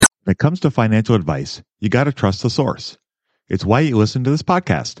When it comes to financial advice, you got to trust the source. It's why you listen to this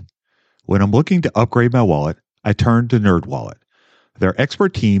podcast. When I'm looking to upgrade my wallet, I turn to NerdWallet. Their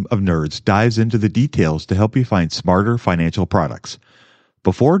expert team of nerds dives into the details to help you find smarter financial products.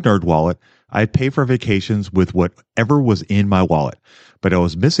 Before NerdWallet, I'd pay for vacations with whatever was in my wallet, but I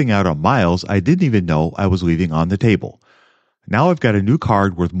was missing out on miles I didn't even know I was leaving on the table. Now I've got a new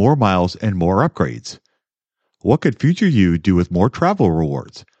card worth more miles and more upgrades. What could future you do with more travel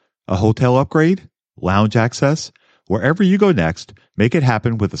rewards? A hotel upgrade? Lounge access? Wherever you go next, make it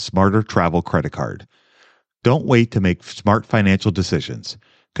happen with a smarter travel credit card. Don't wait to make smart financial decisions.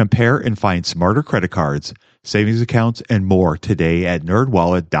 Compare and find smarter credit cards, savings accounts, and more today at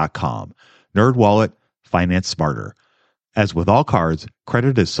nerdwallet.com. NerdWallet, finance smarter. As with all cards,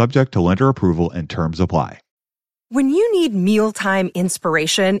 credit is subject to lender approval and terms apply. When you need mealtime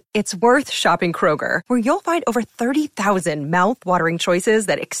inspiration, it's worth shopping Kroger, where you'll find over 30,000 mouth-watering choices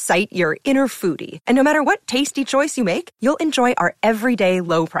that excite your inner foodie. And no matter what tasty choice you make, you'll enjoy our everyday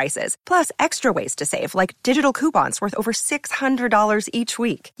low prices, plus extra ways to save, like digital coupons worth over $600 each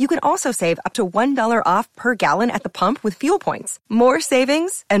week. You can also save up to $1 off per gallon at the pump with fuel points. More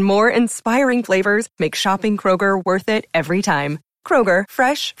savings and more inspiring flavors make shopping Kroger worth it every time. Kroger,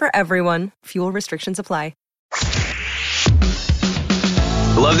 fresh for everyone. Fuel restrictions apply.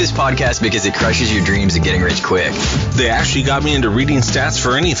 I love this podcast because it crushes your dreams of getting rich quick. They actually got me into reading stats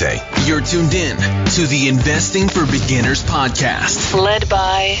for anything. You're tuned in to the Investing for Beginners podcast. Led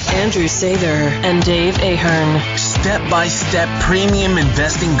by Andrew Sather and Dave Ahern. Step-by-step premium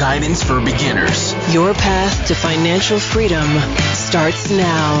investing guidance for beginners. Your path to financial freedom starts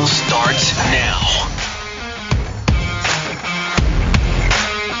now. Starts now.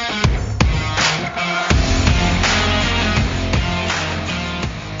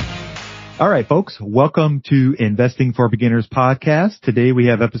 All right, folks, welcome to Investing for Beginners podcast. Today we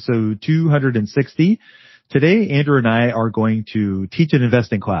have episode 260. Today, Andrew and I are going to teach an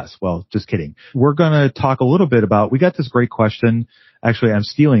investing class. Well, just kidding. We're going to talk a little bit about, we got this great question. Actually, I'm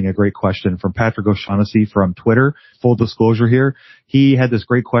stealing a great question from Patrick O'Shaughnessy from Twitter. Full disclosure here. He had this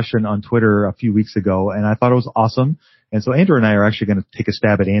great question on Twitter a few weeks ago, and I thought it was awesome. And so Andrew and I are actually going to take a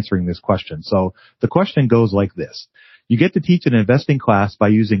stab at answering this question. So the question goes like this. You get to teach an investing class by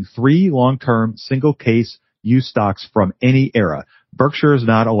using 3 long-term single case use stocks from any era. Berkshire is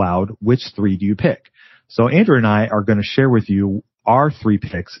not allowed. Which 3 do you pick? So Andrew and I are going to share with you our 3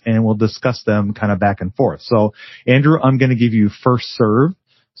 picks, and we'll discuss them kind of back and forth. So Andrew, I'm going to give you first serve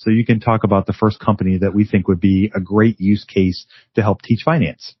so you can talk about the first company that we think would be a great use case to help teach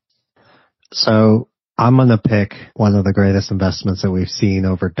finance. So I'm going to pick one of the greatest investments that we've seen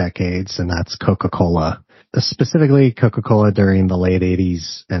over decades, and that's Coca-Cola. Specifically Coca-Cola during the late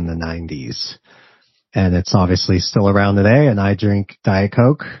 80s and the 90s. And it's obviously still around today, and I drink Diet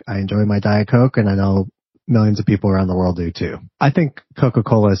Coke. I enjoy my Diet Coke, and I know millions of people around the world do too. I think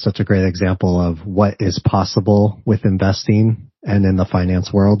Coca-Cola is such a great example of what is possible with investing and in the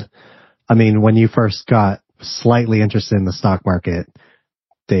finance world. I mean, when you first got slightly interested in the stock market,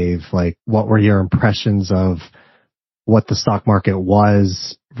 Dave, like, what were your impressions of what the stock market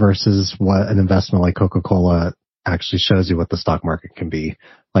was versus what an investment like Coca-Cola actually shows you what the stock market can be?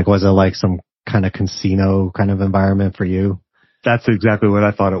 Like, was it like some kind of casino kind of environment for you? That's exactly what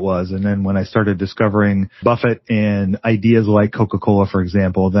I thought it was. And then when I started discovering Buffett and ideas like Coca-Cola, for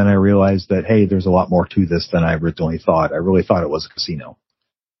example, then I realized that, hey, there's a lot more to this than I originally thought. I really thought it was a casino.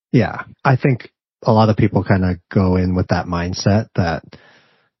 Yeah. I think a lot of people kind of go in with that mindset that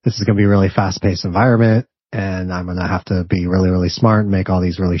this is going to be a really fast-paced environment, and I'm going to have to be really, really smart and make all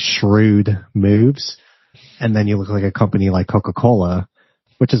these really shrewd moves. And then you look like a company like Coca-Cola,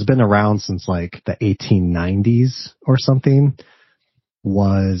 which has been around since like the 1890s or something,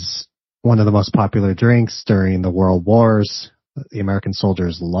 was one of the most popular drinks during the World Wars. The American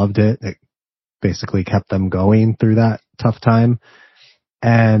soldiers loved it. It basically kept them going through that tough time,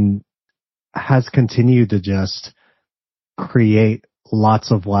 and has continued to just create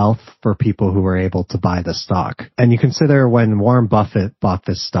lots of wealth for people who were able to buy the stock. And you consider when Warren Buffett bought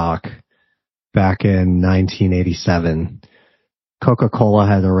this stock back in 1987, Coca-Cola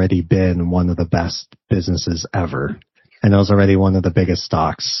had already been one of the best businesses ever. And it was already one of the biggest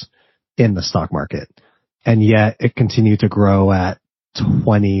stocks in the stock market. And yet it continued to grow at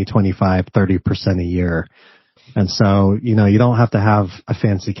 20, 25, 30% a year. And so, you know, you don't have to have a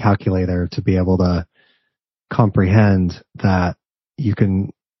fancy calculator to be able to comprehend that you can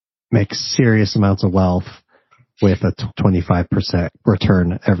make serious amounts of wealth with a 25%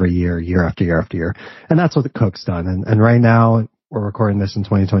 return every year, year after year after year. And that's what the Coke's done. And right now, we're recording this in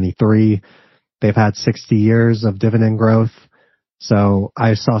 2023. They've had 60 years of dividend growth. So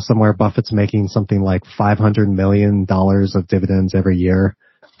I saw somewhere Buffett's making something like $500 million of dividends every year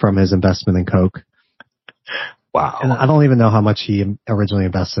from his investment in Coke. Wow. And I don't even know how much he originally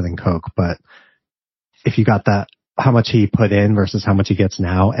invested in Coke, but if you got that, how much he put in versus how much he gets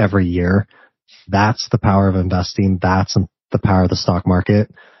now every year, that's the power of investing. That's the power of the stock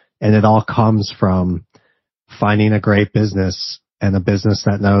market. And it all comes from finding a great business and a business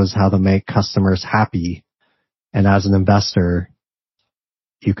that knows how to make customers happy. And as an investor,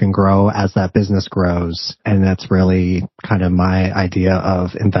 you can grow as that business grows. And that's really kind of my idea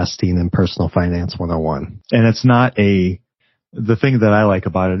of investing in personal finance 101. And it's not the thing that I like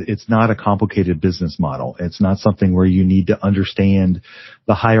about it, it's not a complicated business model. It's not something where you need to understand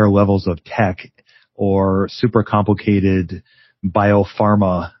the higher levels of tech or super complicated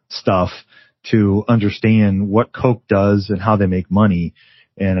biopharma stuff to understand what Coke does and how they make money.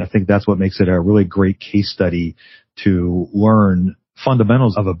 And I think that's what makes it a really great case study to learn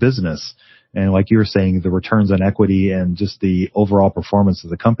fundamentals of a business. And like you were saying, the returns on equity and just the overall performance of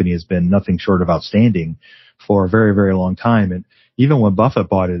the company has been nothing short of outstanding for a very, very long time. And even when Buffett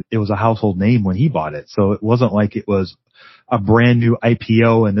bought it, it was a household name when he bought it. So it wasn't like it was a brand new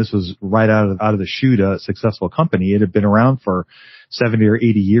IPO and this was right out of the chute a successful company. It had been around for 70 or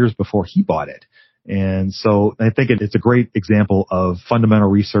 80 years before he bought it. And so I think it's a great example of fundamental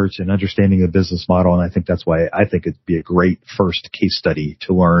research and understanding the business model. And I think that's why I think it'd be a great first case study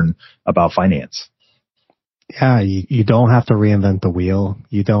to learn about finance. Yeah, you don't have to reinvent the wheel.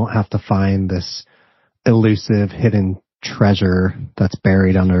 You don't have to find this elusive hidden treasure that's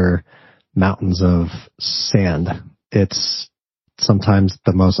buried under mountains of sand. It's sometimes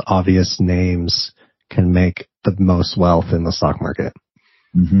the most obvious names can make the most wealth in the stock market.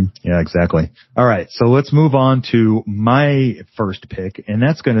 Mm-hmm. Yeah, exactly. All right. So let's move on to my first pick, and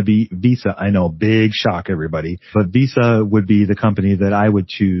that's going to be Visa. I know, big shock, everybody, but Visa would be the company that I would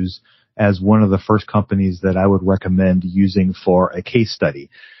choose as one of the first companies that I would recommend using for a case study.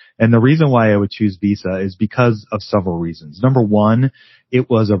 And the reason why I would choose Visa is because of several reasons. Number one, it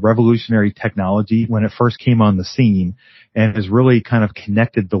was a revolutionary technology when it first came on the scene and has really kind of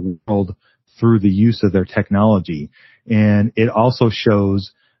connected the world through the use of their technology. And it also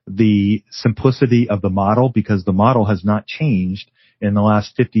shows the simplicity of the model because the model has not changed in the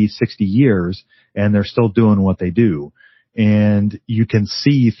last 50, 60 years, and they're still doing what they do. And you can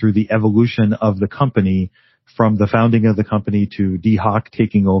see through the evolution of the company from the founding of the company to Dee Hock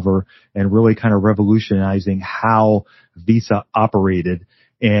taking over and really kind of revolutionizing how Visa operated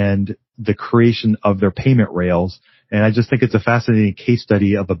and the creation of their payment rails. And I just think it's a fascinating case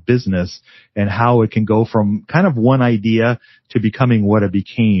study of a business and how it can go from kind of one idea to becoming what it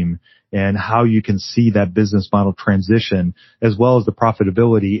became and how you can see that business model transition as well as the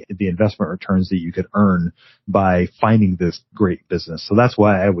profitability, the investment returns that you could earn by finding this great business. So that's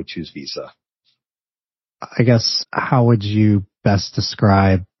why I would choose Visa. I guess, how would you best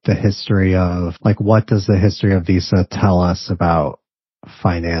describe the history of, like, what does the history of Visa tell us about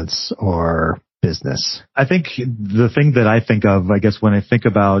finance or business? I think the thing that I think of, I guess, when I think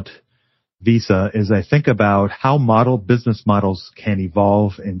about Visa is I think about how business models can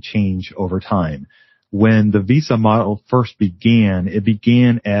evolve and change over time. When the Visa model first began, it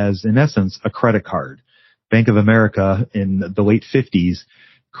began as, in essence, a credit card. Bank of America in the late 50s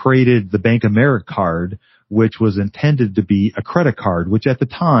created the Bank America card, which was intended to be a credit card, which at the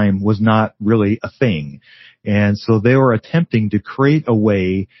time was not really a thing. And so they were attempting to create a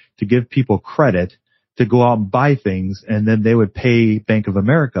way to give people credit to go out and buy things, and then they would pay Bank of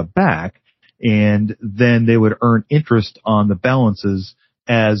America back, and then they would earn interest on the balances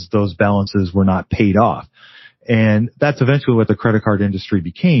as those balances were not paid off. And that's eventually what the credit card industry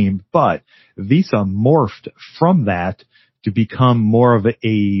became, but Visa morphed from that to become more of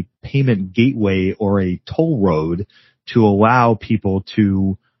a payment gateway or a toll road to allow people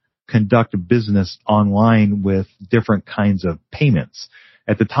to conduct business online with different kinds of payments.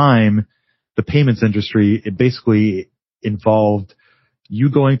 At the time, the payments industry, it basically involved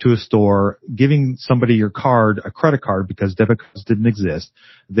you going to a store, giving somebody your card, a credit card, because debit cards didn't exist.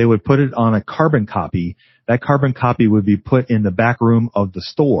 They would put it on a carbon copy. That carbon copy would be put in the back room of the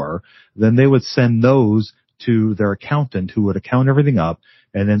store. Then they would send those to their accountant, who would account everything up,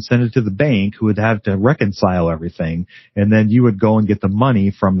 and then send it to the bank, who would have to reconcile everything. And then you would go and get the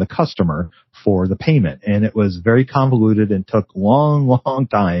money from the customer for the payment. And it was very convoluted and took long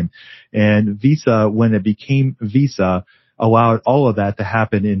time. And Visa, when it became Visa, allowed all of that to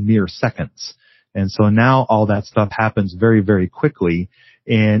happen in mere seconds. And so now all that stuff happens very, very quickly.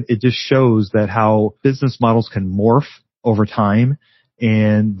 And it just shows that how business models can morph over time.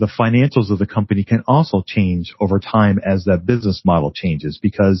 And the financials of the company can also change over time as that business model changes,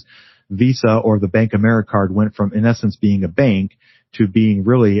 because Visa or the Bank of America card went from, in essence, being a bank to being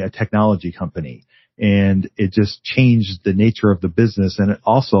really a technology company. And it just changed the nature of the business. And it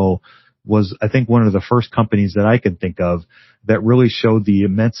also was, I think, one of the first companies that I can think of that really showed the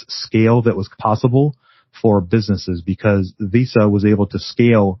immense scale that was possible for businesses, because Visa was able to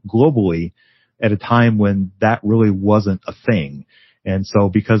scale globally at a time when that really wasn't a thing. And so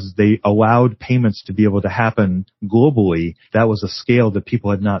because they allowed payments to be able to happen globally, that was a scale that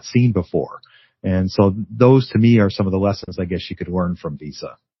people had not seen before. And so those to me are some of the lessons I guess you could learn from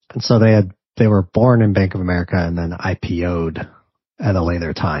Visa. And so they were born in Bank of America and then IPO'd at a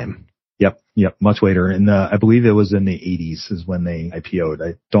later time. Yep, much later. And I believe it was in the 80s is when they IPO'd.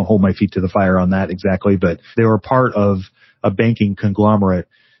 I don't hold my feet to the fire on that exactly, but they were part of a banking conglomerate,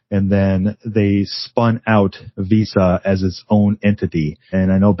 and then they spun out Visa as its own entity. And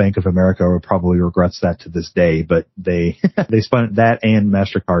I know Bank of America probably regrets that to this day, but they spun that, and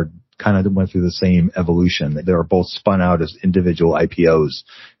MasterCard kind of went through the same evolution. They were both spun out as individual IPOs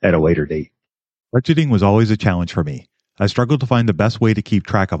at a later date. Budgeting was always a challenge for me. I struggled to find the best way to keep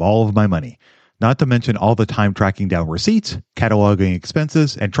track of all of my money, not to mention all the time tracking down receipts, cataloging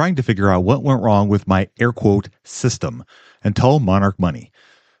expenses, and trying to figure out what went wrong with my air quote system until Monarch Money.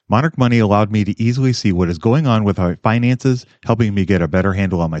 Monarch Money allowed me to easily see what is going on with my finances, helping me get a better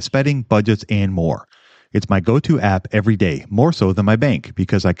handle on my spending, budgets, and more. It's my go-to app every day, more so than my bank,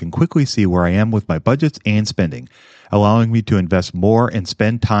 because I can quickly see where I am with my budgets and spending, allowing me to invest more and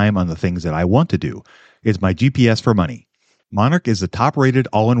spend time on the things that I want to do. It's my GPS for money. Monarch is the top-rated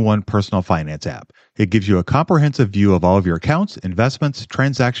all-in-one personal finance app. It gives you a comprehensive view of all of your accounts, investments,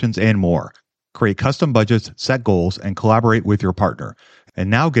 transactions, and more. Create custom budgets, set goals, and collaborate with your partner. And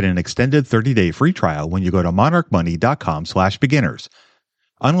now get an extended 30-day free trial when you go to monarchmoney.com/beginners.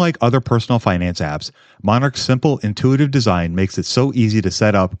 Unlike other personal finance apps, Monarch's simple, intuitive design makes it so easy to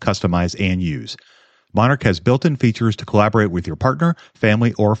set up, customize, and use. Monarch has built-in features to collaborate with your partner,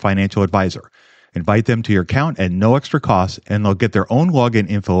 family, or financial advisor. Invite them to your account at no extra cost, and they'll get their own login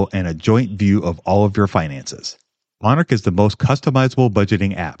info and a joint view of all of your finances. Monarch is the most customizable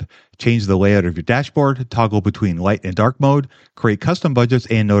budgeting app. Change the layout of your dashboard, toggle between light and dark mode, create custom budgets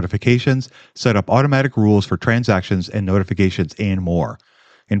and notifications, set up automatic rules for transactions and notifications, and more.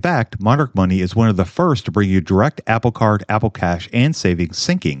 In fact, Monarch Money is one of the first to bring you direct Apple Card, Apple Cash, and savings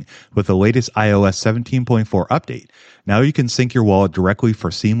syncing with the latest iOS 17.4 update. Now you can sync your wallet directly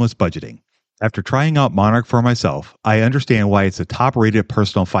for seamless budgeting. After trying out Monarch for myself, I understand why it's a top-rated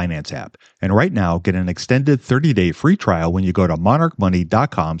personal finance app. And right now, get an extended 30-day free trial when you go to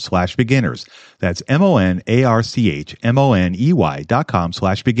monarchmoney.com/beginners. That's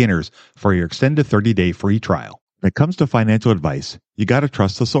monarchmoney.com/beginners for your extended 30-day free trial. When it comes to financial advice, you got to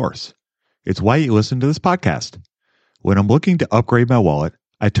trust the source. It's why you listen to this podcast. When I'm looking to upgrade my wallet,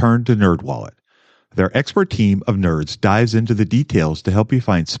 I turn to NerdWallet. Their expert team of nerds dives into the details to help you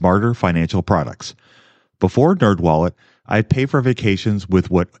find smarter financial products. Before NerdWallet, I'd pay for vacations with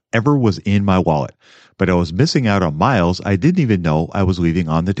whatever was in my wallet, but I was missing out on miles I didn't even know I was leaving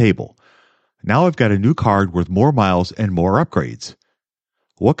on the table. Now I've got a new card with more miles and more upgrades.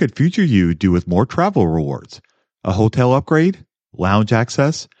 What could future you do with more travel rewards? A hotel upgrade? Lounge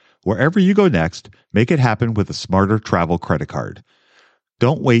access? Wherever you go next, make it happen with a smarter travel credit card.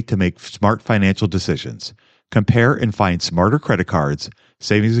 Don't wait to make smart financial decisions. Compare and find smarter credit cards,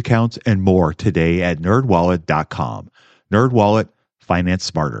 savings accounts, and more today at nerdwallet.com. NerdWallet, finance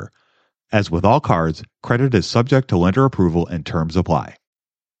smarter. As with all cards, credit is subject to lender approval and terms apply.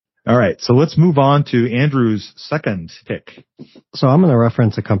 All right, so let's move on to Andrew's second pick. So I'm going to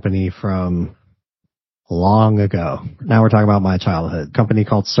reference a company from long ago. Now we're talking about my childhood. A company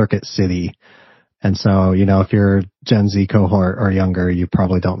called Circuit City. And so, if you're Gen Z cohort or younger, you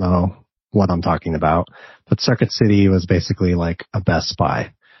probably don't know what I'm talking about. But Circuit City was basically like a Best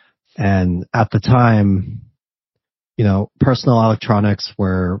Buy. And at the time, personal electronics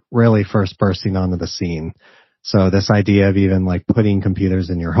were really first bursting onto the scene. So this idea of even like putting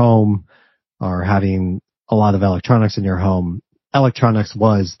computers in your home or having a lot of electronics in your home, electronics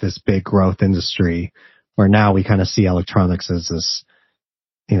was this big growth industry where now we kind of see electronics as this,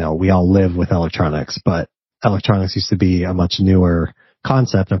 we all live with electronics, but electronics used to be a much newer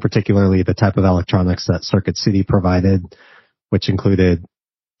concept, and particularly the type of electronics that Circuit City provided, which included,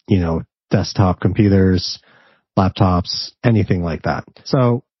 desktop computers, laptops, anything like that.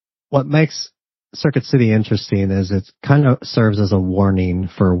 So what makes Circuit City interesting is it kind of serves as a warning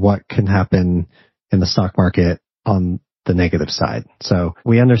for what can happen in the stock market on the negative side. So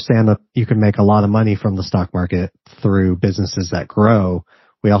we understand that you can make a lot of money from the stock market through businesses that grow.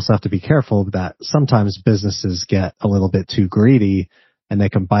 We also have to be careful that sometimes businesses get a little bit too greedy and they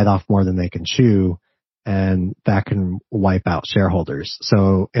can bite off more than they can chew, and that can wipe out shareholders.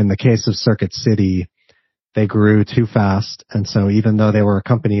 So in the case of Circuit City, they grew too fast. And so even though they were a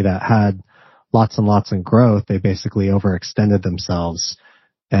company that had lots and lots of growth, they basically overextended themselves.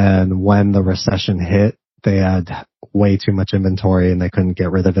 And when the recession hit, they had way too much inventory and they couldn't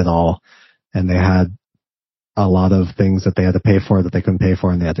get rid of it all. And they had a lot of things that they had to pay for that they couldn't pay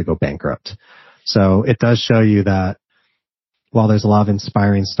for, and they had to go bankrupt. So it does show you that while there's a lot of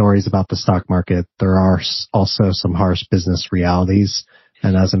inspiring stories about the stock market, there are also some harsh business realities.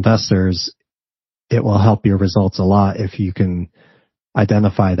 And as investors, it will help your results a lot if you can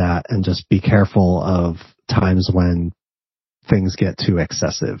identify that and just be careful of times when things get too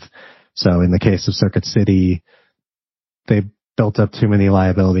excessive. So in the case of Circuit City, they built up too many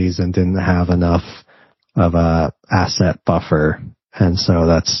liabilities and didn't have enough of a asset buffer. And so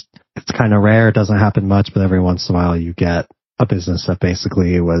it's kind of rare. It doesn't happen much, but every once in a while you get a business that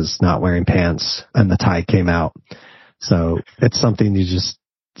basically was not wearing pants and the tide came out. So it's something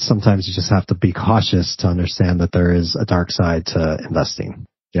sometimes you just have to be cautious to understand that there is a dark side to investing.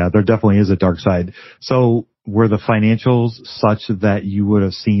 Yeah, there definitely is a dark side. So were the financials such that you would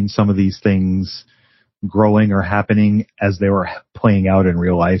have seen some of these things growing or happening as they were playing out in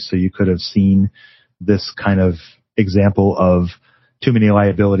real life? So you could have seen this kind of example of too many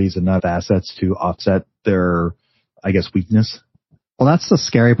liabilities and not assets to offset their, I guess, weakness? Well, that's the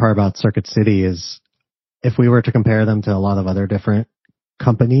scary part about Circuit City is if we were to compare them to a lot of other different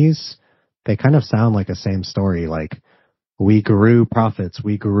companies, they kind of sound like the same story. Like, we grew profits,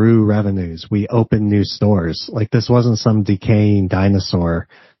 we grew revenues, we opened new stores. Like, this wasn't some decaying dinosaur.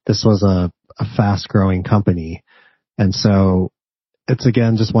 This was a fast growing company. And so it's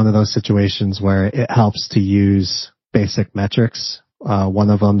again just one of those situations where it helps to use basic metrics.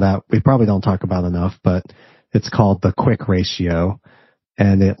 One of them that we probably don't talk about enough, but it's called the quick ratio,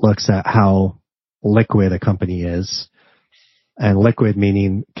 and it looks at how liquid a company is. And liquid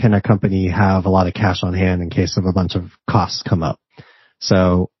meaning, can a company have a lot of cash on hand in case of a bunch of costs come up?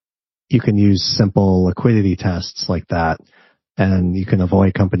 So you can use simple liquidity tests like that, and you can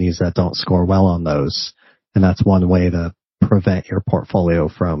avoid companies that don't score well on those. And that's one way to prevent your portfolio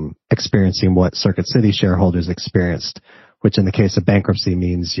from experiencing what Circuit City shareholders experienced, which in the case of bankruptcy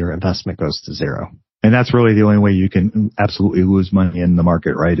means your investment goes to zero. And that's really the only way you can absolutely lose money in the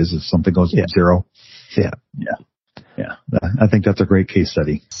market, right? Is if something goes to zero. Yeah. I think that's a great case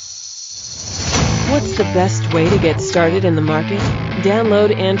study. What's the best way to get started in the market?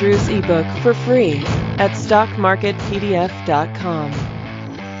 Download Andrew's ebook for free at stockmarketpdf.com.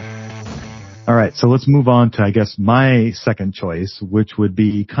 All right, so let's move on to, I guess, my second choice, which would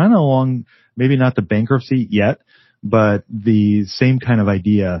be kind of along, maybe not the bankruptcy yet, but the same kind of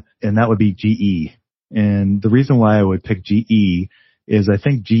idea, and that would be GE. And the reason why I would pick GE is I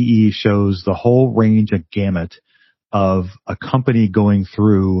think GE shows the whole range of gamut of a company going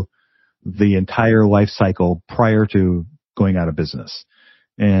through the entire life cycle prior to going out of business.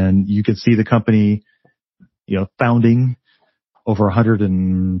 And you can see the company, founding over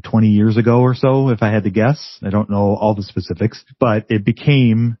 120 years ago or so, if I had to guess. I don't know all the specifics, but it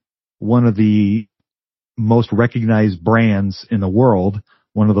became one of the most recognized brands in the world,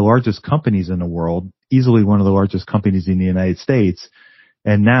 one of the largest companies in the world, easily one of the largest companies in the United States.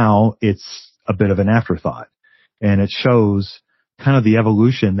 And now it's a bit of an afterthought. And it shows kind of the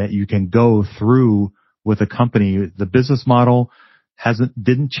evolution that you can go through with a company. The business model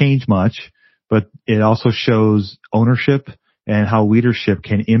didn't change much, but it also shows ownership and how leadership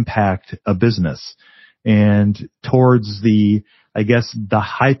can impact a business. And towards the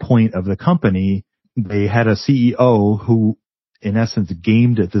high point of the company, they had a CEO who, in essence,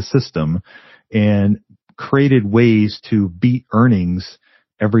 gamed the system and created ways to beat earnings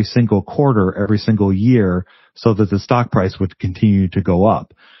every single quarter, every single year, so that the stock price would continue to go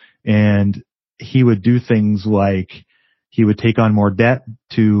up. And he would do things like he would take on more debt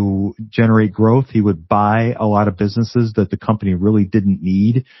to generate growth. He would buy a lot of businesses that the company really didn't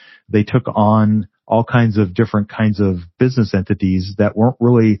need. They took on all kinds of different kinds of business entities that weren't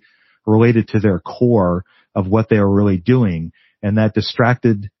really related to their core of what they were really doing. And that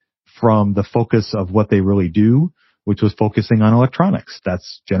distracted from the focus of what they really do, which was focusing on electronics.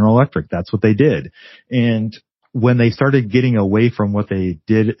 That's General Electric. That's what they did. And when they started getting away from what they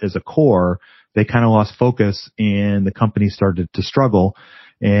did as a core, they kind of lost focus and the company started to struggle.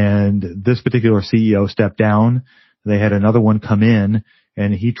 And this particular CEO stepped down. They had another one come in,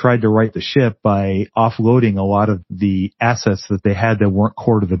 And he tried to right the ship by offloading a lot of the assets that they had that weren't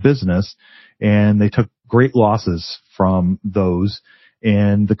core to the business. And they took great losses from those.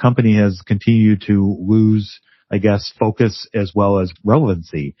 And the company has continued to lose, I guess, focus as well as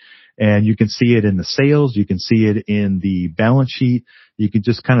relevancy. And you can see it in the sales. You can see it in the balance sheet. You can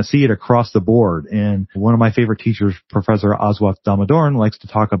just kind of see it across the board. And one of my favorite teachers, Professor Oswath Damodaran, likes to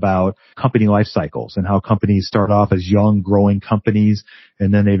talk about company life cycles and how companies start off as young, growing companies,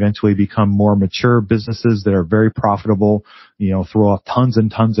 and then they eventually become more mature businesses that are very profitable, throw off tons and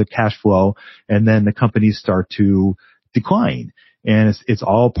tons of cash flow, and then the companies start to decline. And it's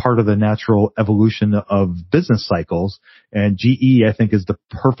all part of the natural evolution of business cycles. And GE, I think, is the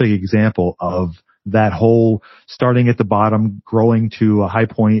perfect example of that whole starting at the bottom, growing to a high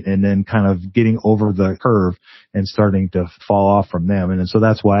point, and then kind of getting over the curve and starting to fall off from them. And so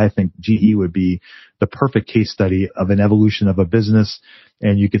that's why I think GE would be the perfect case study of an evolution of a business.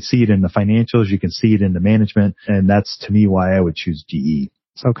 And you could see it in the financials. You can see it in the management. And that's, to me, why I would choose GE.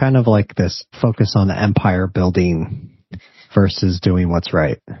 So kind of like this focus on the empire building versus doing what's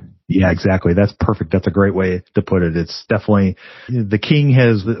right. Yeah, exactly. That's perfect. That's a great way to put it. It's definitely, the king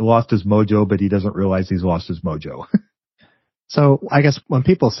has lost his mojo, but he doesn't realize he's lost his mojo. So I guess when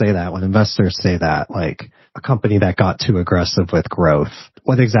people say that, when investors say that, like a company that got too aggressive with growth,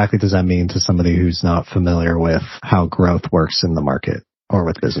 what exactly does that mean to somebody who's not familiar with how growth works in the market or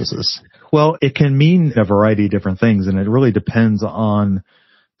with businesses? Well, it can mean a variety of different things, and it really depends on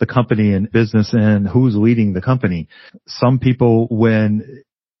the company and business and who's leading the company. Some people, when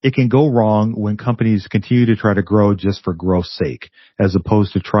it can go wrong when companies continue to try to grow just for growth's sake, as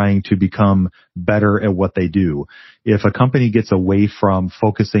opposed to trying to become better at what they do. If a company gets away from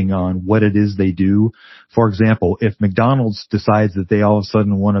focusing on what it is they do, for example, if McDonald's decides that they all of a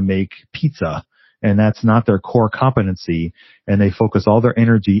sudden want to make pizza, and that's not their core competency, and they focus all their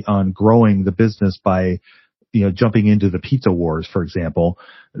energy on growing the business by jumping into the pizza wars, for example,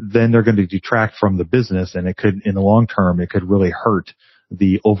 then they're going to detract from the business, and it could, in the long term, it could really hurt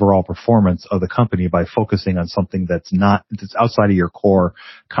the overall performance of the company by focusing on something that's outside of your core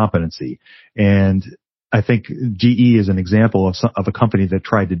competency. And I think GE is an example of a company that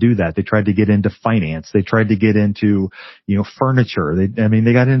tried to do that. They tried to get into finance. They tried to get into, furniture.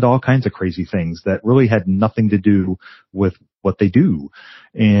 They got into all kinds of crazy things that really had nothing to do with what they do.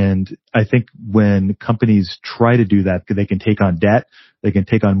 And I think when companies try to do that, they can take on debt. They can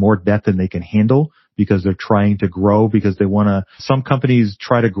take on more debt than they can handle because they're trying to grow, because some companies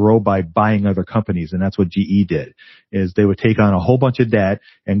try to grow by buying other companies. And that's what GE did, is they would take on a whole bunch of debt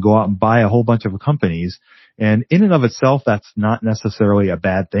and go out and buy a whole bunch of companies. And in and of itself, that's not necessarily a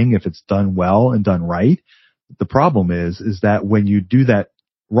bad thing if it's done well and done right. The problem is that when you do that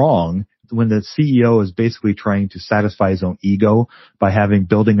wrong, when the CEO is basically trying to satisfy his own ego by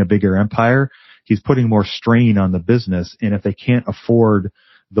building a bigger empire, he's putting more strain on the business. And if they can't afford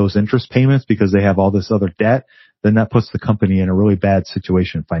those interest payments because they have all this other debt, then that puts the company in a really bad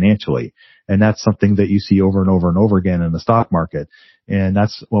situation financially. And that's something that you see over and over and over again in the stock market. And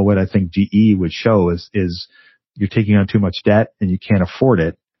that's what I think GE would show is you're taking on too much debt and you can't afford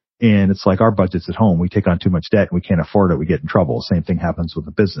it. And it's like our budgets at home. We take on too much debt and we can't afford it. We get in trouble. Same thing happens with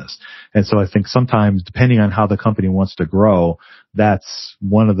a business. And so I think sometimes, depending on how the company wants to grow, that's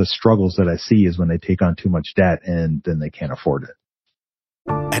one of the struggles that I see is when they take on too much debt and then they can't afford it.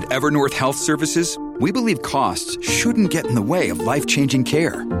 At Evernorth Health Services, we believe costs shouldn't get in the way of life-changing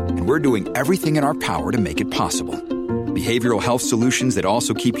care. And we're doing everything in our power to make it possible. Behavioral health solutions that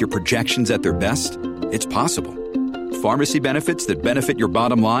also keep your projections at their best? It's possible. Pharmacy benefits that benefit your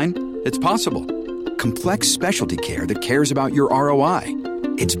bottom line? It's possible. Complex specialty care that cares about your ROI?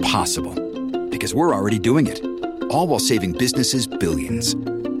 It's possible. Because we're already doing it. All while saving businesses billions.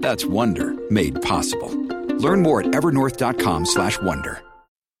 That's Wonder made possible. Learn more at evernorth.com/wonder.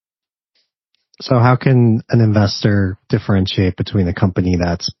 So how can an investor differentiate between a company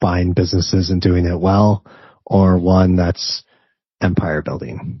that's buying businesses and doing it well or one that's empire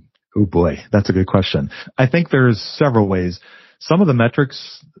building? Oh boy, that's a good question. I think there's several ways. Some of the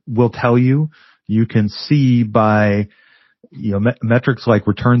metrics will tell you can see by, metrics like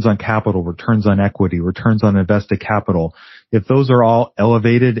returns on capital, returns on equity, returns on invested capital. If those are all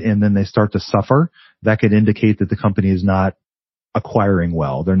elevated and then they start to suffer, that could indicate that the company is not acquiring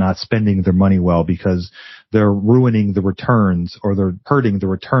well. They're not spending their money well because they're ruining the returns, or they're hurting the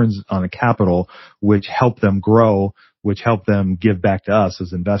returns on a capital, which help them grow, which help them give back to us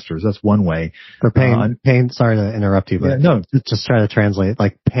as investors. That's one way. They're paying, sorry to interrupt you, but no, just try to translate,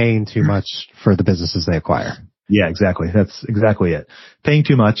 like paying too much for the businesses they acquire. Yeah, exactly. That's exactly it. Paying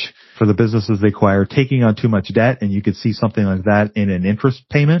too much for the businesses they acquire, taking on too much debt, and you could see something like that in an interest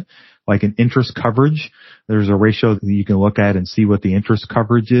payment, like an interest coverage. There's a ratio that you can look at and see what the interest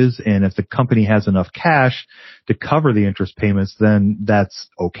coverage is. And if the company has enough cash to cover the interest payments, then that's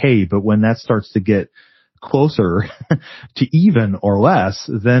okay. But when that starts to get closer to even or less,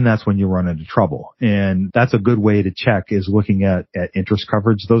 then that's when you run into trouble. And that's a good way to check, is looking at interest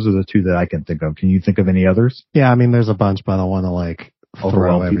coverage. Those are the two that I can think of. Can you think of any others? Yeah, I mean, there's a bunch, but I don't want to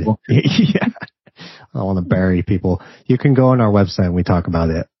throw people. Yeah. I don't want to bury people. You can go on our website and we talk about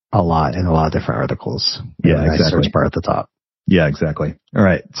it a lot in a lot of different articles. Yeah, exactly. Nice search bar at the top. Yeah, exactly. All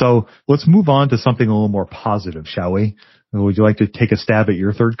right. So let's move on to something a little more positive, shall we? Would you like to take a stab at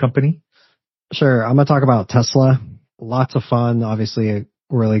your third company? Sure. I'm going to talk about Tesla. Lots of fun. Obviously, a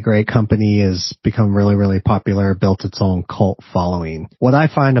really great company, has become really, really popular, built its own cult following. What I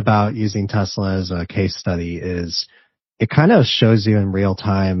find about using Tesla as a case study is it kind of shows you in real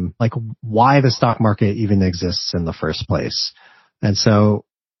time, like, why the stock market even exists in the first place. And so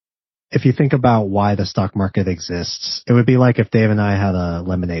if you think about why the stock market exists, it would be like if Dave and I had a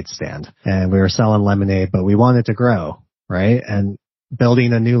lemonade stand and we were selling lemonade, but we wanted to grow, right? And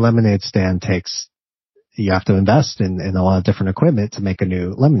building a new lemonade stand you have to invest in a lot of different equipment to make a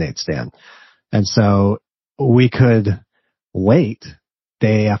new lemonade stand. And so we could wait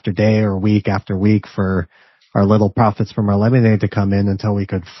day after day or week after week for our little profits from our lemonade to come in until we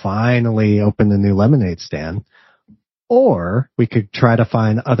could finally open the new lemonade stand. Or we could try to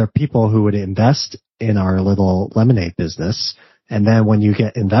find other people who would invest in our little lemonade business. And then when you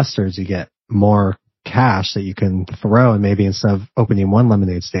get investors, you get more cash that you can throw, and maybe instead of opening one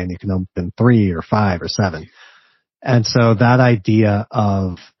lemonade stand, you can open 3 or 5 or 7. And so that idea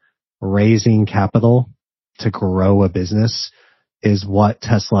of raising capital to grow a business is what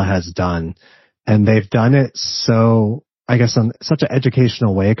Tesla has done. And they've done it so, I guess, in such an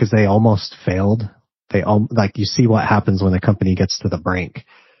educational way, because they almost failed. You see what happens when a company gets to the brink.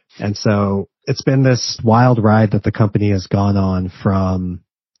 And so it's been this wild ride that the company has gone on, from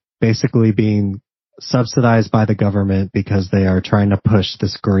basically being subsidized by the government because they are trying to push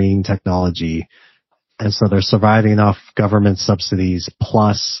this green technology. And so they're surviving off government subsidies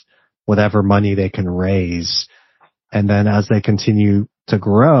plus whatever money they can raise. And then as they continue to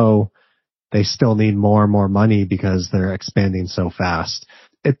grow, they still need more and more money because they're expanding so fast.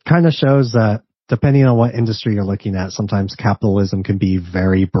 It kind of shows that depending on what industry you're looking at, sometimes capitalism can be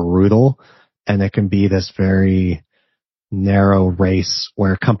very brutal, and it can be this very narrow race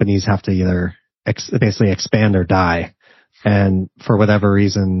where companies have to either basically expand or die. And for whatever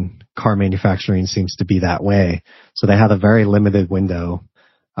reason, car manufacturing seems to be that way. So they had a very limited window,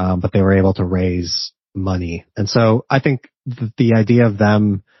 but they were able to raise money. And so I think the idea of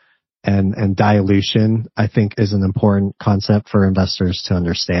them and dilution, I think, is an important concept for investors to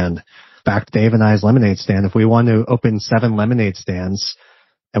understand. Back to Dave and I's lemonade stand, if we want to open 7 lemonade stands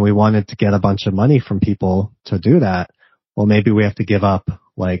and we wanted to get a bunch of money from people to do that, well, maybe we have to give up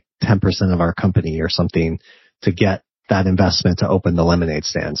like 10% of our company or something to get that investment to open the lemonade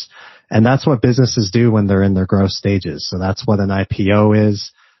stands. And that's what businesses do when they're in their growth stages. So that's what an IPO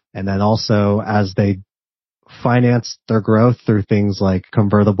is. And then also, as they finance their growth through things like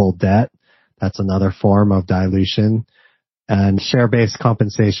convertible debt, that's another form of dilution. And share-based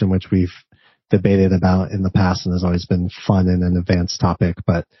compensation, which we've debated about in the past and has always been fun and an advanced topic.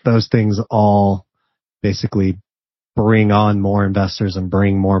 But those things all basically bring on more investors and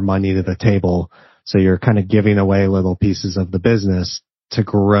bring more money to the table. So you're kind of giving away little pieces of the business to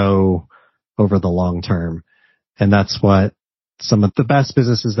grow over the long term. And that's what some of the best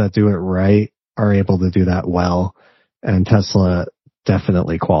businesses that do it right are able to do that well. And Tesla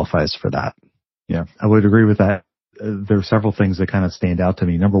definitely qualifies for that. Yeah, I would agree with that. There are several things that kind of stand out to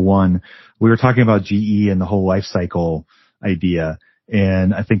me. Number one, we were talking about GE and the whole life cycle idea.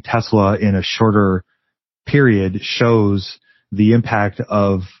 And I think Tesla, in a shorter period, shows the impact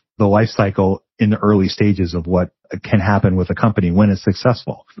of the life cycle in the early stages of what can happen with a company when it's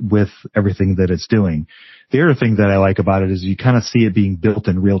successful with everything that it's doing. The other thing that I like about it is you kind of see it being built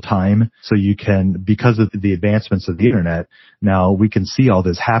in real time. So you can, because of the advancements of the internet, now we can see all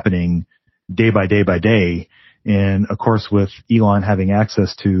this happening day by day by day. And of course, with Elon having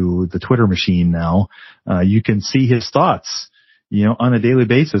access to the Twitter machine now, you can see his thoughts, on a daily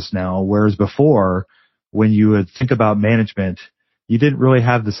basis now. Whereas before, when you would think about management, you didn't really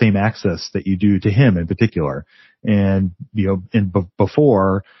have the same access that you do to him in particular. And,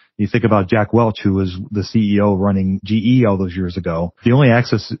 before, You think about Jack Welch, who was the CEO running GE all those years ago. The only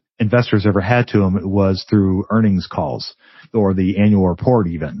access investors ever had to him was through earnings calls or the annual report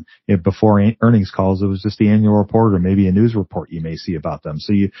even. Before earnings calls, it was just the annual report or maybe a news report you may see about them.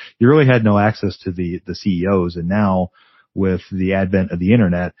 So you really had no access to the CEOs. And now with the advent of the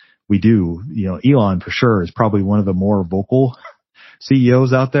internet, we do. Elon for sure is probably one of the more vocal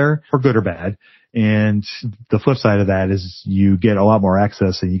CEOs out there, for good or bad. And the flip side of that is you get a lot more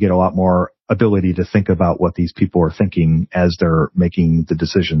access and you get a lot more ability to think about what these people are thinking as they're making the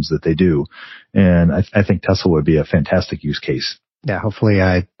decisions that they do. And I think Tesla would be a fantastic use case. Yeah, hopefully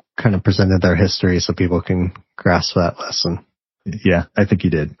I kind of presented their history so people can grasp that lesson. Yeah, I think you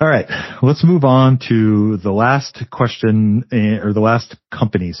did. All right, let's move on to the last question or the last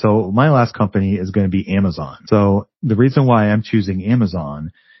company. So my last company is going to be Amazon. So the reason why I'm choosing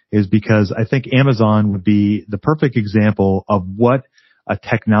Amazon is because I think Amazon would be the perfect example of what a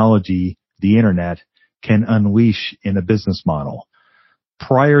technology, the internet, can unleash in a business model.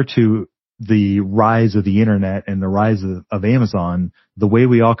 Prior to the rise of the internet and the rise of Amazon, the way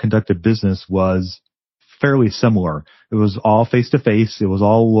we all conducted business was fairly similar. It was all face-to-face. It was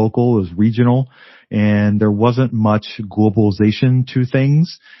all local. It was regional. And there wasn't much globalization to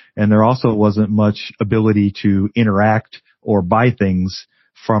things. And there also wasn't much ability to interact or buy things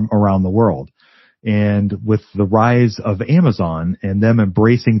from around the world. And with the rise of Amazon and them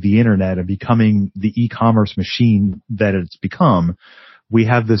embracing the internet and becoming the e-commerce machine that it's become, we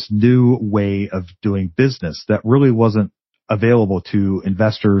have this new way of doing business that really wasn't available to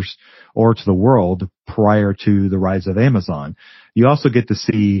investors or to the world prior to the rise of Amazon. You also get to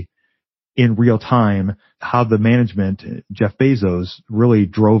see in real time how the management, Jeff Bezos, really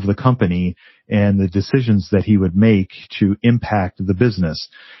drove the company and the decisions that he would make to impact the business.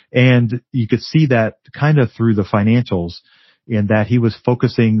 And you could see that kind of through the financials in that he was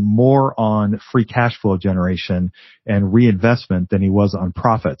focusing more on free cash flow generation and reinvestment than he was on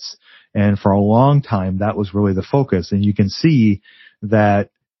profits. And for a long time, that was really the focus. And you can see that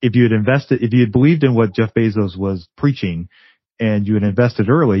if you had believed in what Jeff Bezos was preaching and you had invested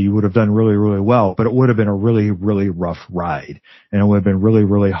early, you would have done really, really well, but it would have been a really, really rough ride. And it would have been really,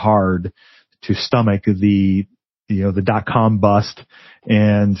 really hard to stomach the dot-com bust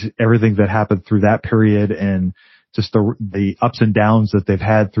and everything that happened through that period and just the ups and downs that they've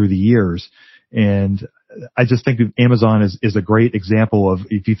had through the years. And I just think Amazon is a great example of,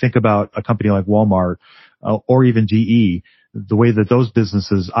 if you think about a company like Walmart or even GE, the way that those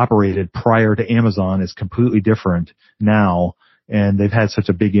businesses operated prior to Amazon is completely different now. And they've had such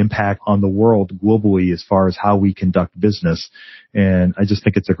a big impact on the world globally as far as how we conduct business. And I just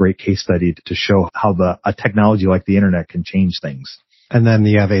think it's a great case study to show how a technology like the internet can change things. And then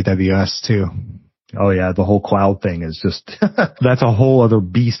you have AWS too. Oh yeah, the whole cloud thing is just, that's a whole other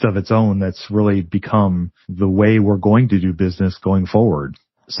beast of its own that's really become the way we're going to do business going forward.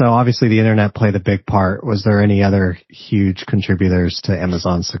 So obviously the internet played a big part. Was there any other huge contributors to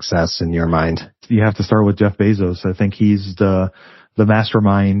Amazon's success in your mind? You have to start with Jeff Bezos. I think he's the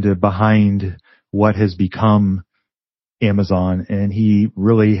mastermind behind what has become Amazon, and he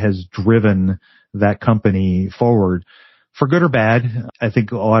really has driven that company forward. For good or bad, I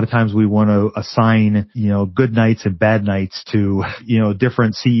think a lot of times we want to assign, good nights and bad nights to,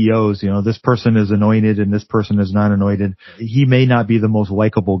 different CEOs. This person is anointed and this person is not anointed. He may not be the most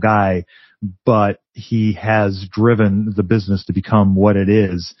likable guy, but he has driven the business to become what it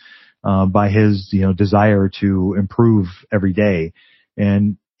is, by his, desire to improve every day.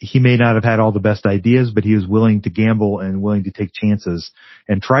 And he may not have had all the best ideas, but he was willing to gamble and willing to take chances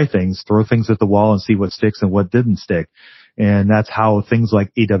and try things, throw things at the wall and see what sticks and what didn't stick. And that's how things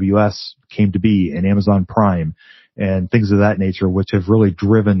like AWS came to be and Amazon Prime and things of that nature, which have really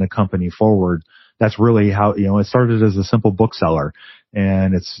driven the company forward. That's really how, it started as a simple bookseller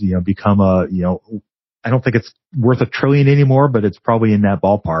and it's, become I don't think it's worth $1 trillion anymore, but it's probably in that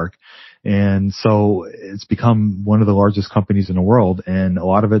ballpark. And so it's become one of the largest companies in the world. And a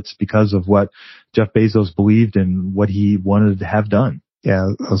lot of it's because of what Jeff Bezos believed and what he wanted to have done. Yeah,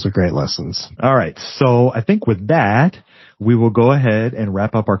 those are great lessons. All right. So I think with that, we will go ahead and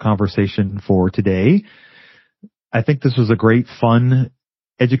wrap up our conversation for today. I think this was a great, fun,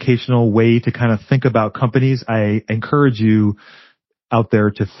 educational way to kind of think about companies. I encourage you out there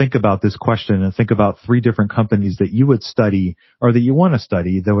to think about this question and think about 3 different companies that you would study or that you want to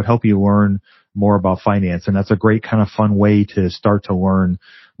study that would help you learn more about finance. And that's a great kind of fun way to start to learn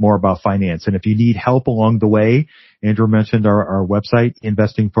more about finance. And if you need help along the way, Andrew mentioned our website,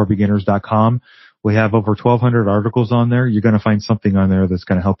 investingforbeginners.com. We have over 1,200 articles on there. You're going to find something on there that's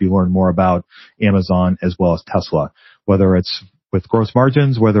going to help you learn more about Amazon as well as Tesla, whether it's with gross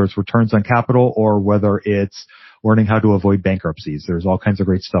margins, whether it's returns on capital or whether it's learning how to avoid bankruptcies. There's all kinds of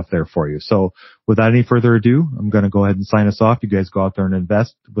great stuff there for you. So without any further ado, I'm going to go ahead and sign us off. You guys go out there and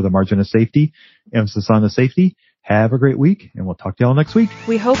invest with a margin of safety, emphasis on the safety. Have a great week, and we'll talk to y'all next week.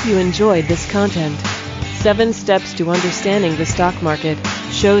 We hope you enjoyed this content. 7 Steps to Understanding the Stock Market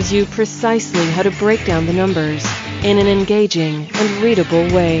shows you precisely how to break down the numbers in an engaging and readable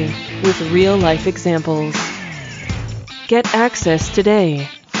way with real-life examples. Get access today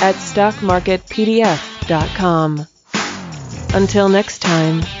at stockmarketpdf.com. Until next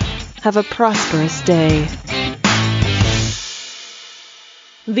time, have a prosperous day.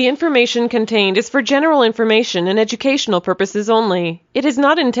 The information contained is for general information and educational purposes only. It is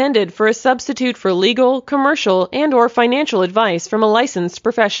not intended for a substitute for legal, commercial, and/or financial advice from a licensed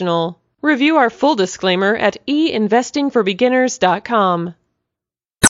professional. Review our full disclaimer at einvestingforbeginners.com.